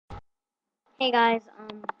Hey guys,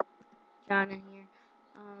 Jonna here.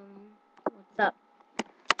 What's up?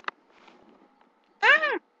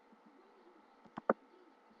 Ah!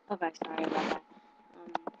 Okay, sorry about that.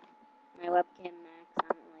 My webcam Max, I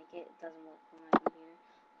don't like it. It doesn't work for my computer.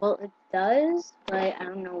 Well, it does, but I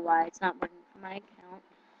don't know why it's not working for my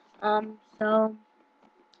account. So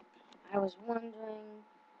I was wondering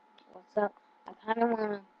what's up. I kind of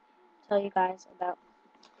want to tell you guys about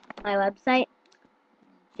my website,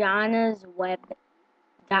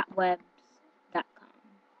 jonnasweb.webs.com.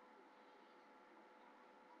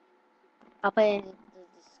 I'll put it in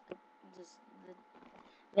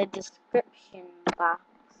the description box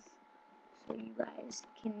so you guys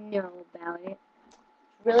can know about it. It's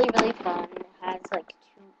really, really fun. It has like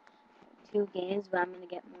two games, but I'm gonna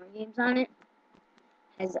get more games on it.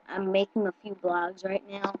 As I'm making a few blogs right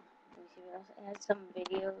now. Let me see what else. It has some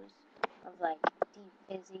videos of like Deep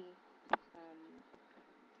Fizzy,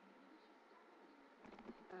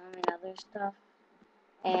 and other stuff.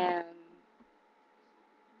 And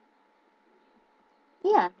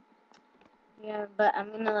yeah, but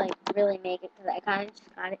I'm gonna like really make it because I kind of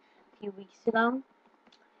just got it a few weeks ago,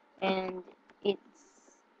 and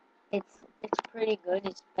it's it's pretty good.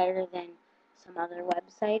 It's better than some other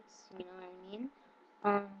websites. You know what I mean?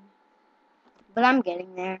 Um, but I'm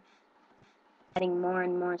getting there. Adding more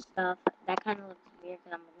and more stuff. That kind of looks weird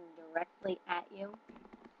because I'm looking directly at you.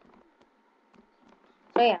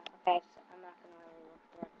 So yeah, okay. So I'm not gonna really look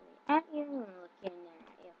directly at you. I'm gonna look here and there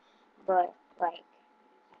at you, but like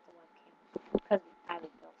at the webcam because I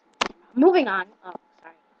was built. Moving on. Oh,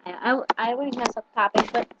 sorry. I always mess up topics,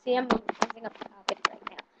 but see, I'm messing up the topics right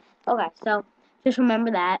now. Okay, so just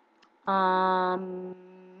remember that.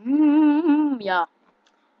 Yeah.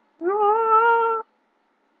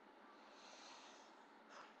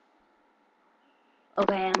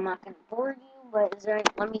 Okay, I'm not gonna bore you, but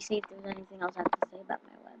let me see if there's anything else I have to say about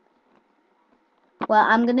my web. Well,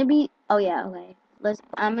 I'm gonna be. Oh yeah, okay.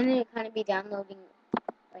 I'm gonna kind of be downloading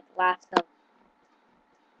like lots of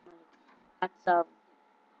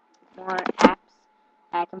more apps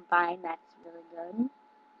I can find that's really good,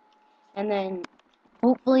 and then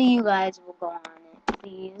hopefully you guys will go on it,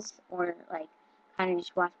 please, or like kind of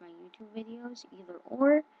just watch my YouTube videos, either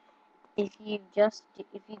or. If you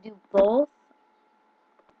do both,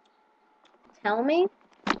 tell me,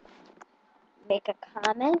 make a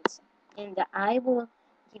comment, and I will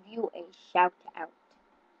give you a shout out.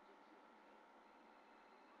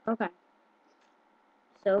 Okay.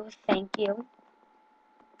 So thank you.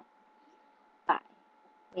 Bye.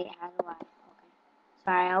 Wait, how do I? Okay.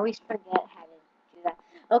 Sorry, I always forget how to do that.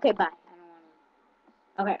 Okay, bye. I don't want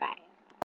to. Okay, bye.